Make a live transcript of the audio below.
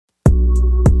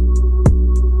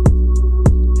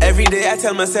Every day I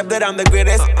tell myself that I'm the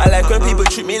greatest. I like when people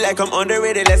treat me like I'm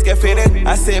underrated, let's get faded.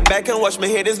 I sit back and watch my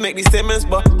haters make these statements,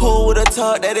 but who would've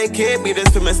thought that they can't be this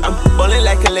famous? I'm ballin'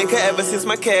 like a Laker ever since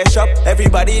my cash up.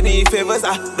 Everybody need favors,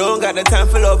 I don't got the time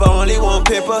for love, I only want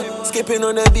paper. Skipping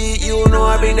on the beat, you know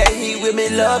I bring that heat with me,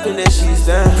 love and that she's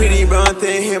done. Pretty brown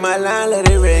thing, hear my line, let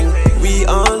it ring. We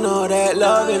all know that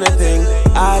love ain't a thing.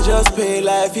 I just paid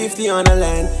like 50 on the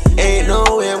land. Ain't no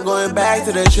way I'm going back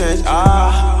to the trench.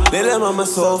 Little mama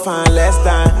so fine, less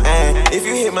time. And if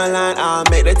you hit my line, I'll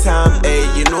make the time.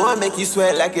 Ay, you know I make you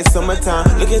sweat like it's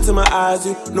summertime. Look into my eyes,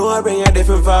 you know I bring a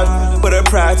different vibe. Put a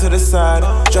pride to the side,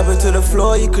 drop it to the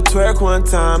floor, you could twerk one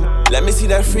time. Let me see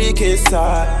that freak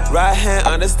inside. Right hand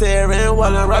on the steering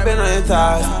while I'm rubbing on your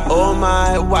thighs. Oh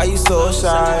my, why you so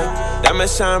shy?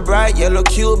 Diamonds shine bright, yellow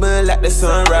Cuban like the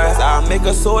sunrise. I make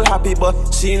her soul happy,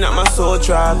 but she not my soul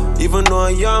tribe. Even though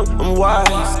I'm young, I'm wise,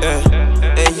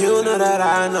 and you know that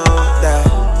I know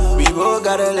that we both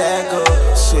gotta let go.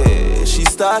 Shit, she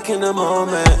stuck in the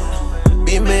moment.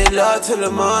 We made love till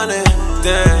the morning.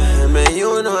 Damn, and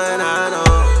you know and I know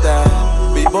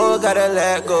that we both gotta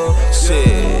let go.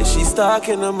 Shit, she stuck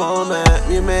in the moment.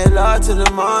 We made love till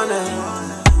the morning.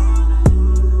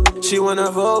 She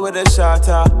wanna roll with a shot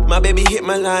top. My baby hit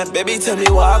my line, baby tell me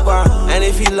what I want. And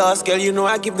if he lost, girl, you know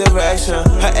I give direction.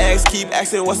 Her ex keep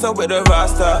asking what's up with the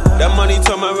roster. That money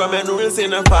turn my ramen noodles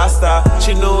in a pasta.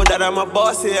 She know that I'm a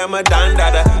boss, yeah, I'm a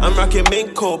dandada. I'm rocking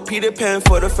mink coat, Peter Pan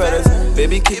for the feathers.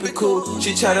 Baby keep it cool,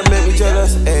 she try to make me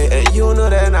jealous. And you know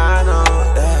that I know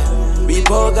that we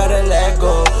both gotta let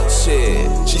go.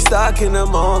 Shit, she stuck in the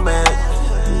moment.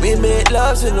 We made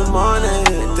love till the morning,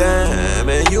 damn,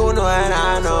 and you know and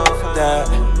I know that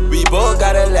we both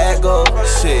gotta let go.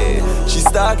 Shit, she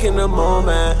stuck in the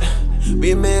moment.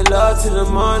 We made love till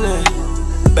the morning.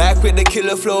 Back with the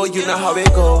killer flow, you know how it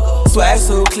go. Swag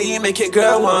so clean, make your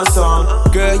girl want song.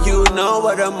 Girl, you know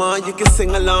what I'm on, you can sing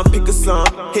along, pick a song.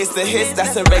 Hits the hits,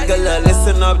 that's a regular.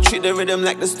 Listen up, treat the rhythm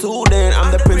like the student.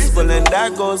 I'm the principal and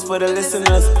that goes for the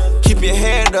listeners. Keep your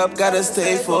head up, gotta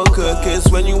stay focused.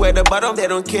 Cause when you at the bottom, they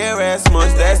don't care as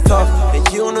much, that's tough. And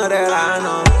you know that I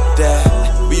know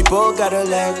that we both gotta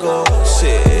let go.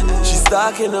 Shit, she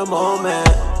stuck in the moment.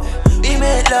 We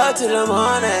made love till the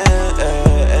morning,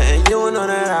 and you know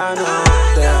that I know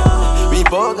that we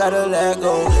both gotta let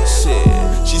go.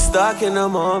 Shit, she stuck in the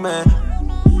moment.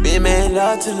 We made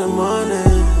love till the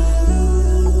morning.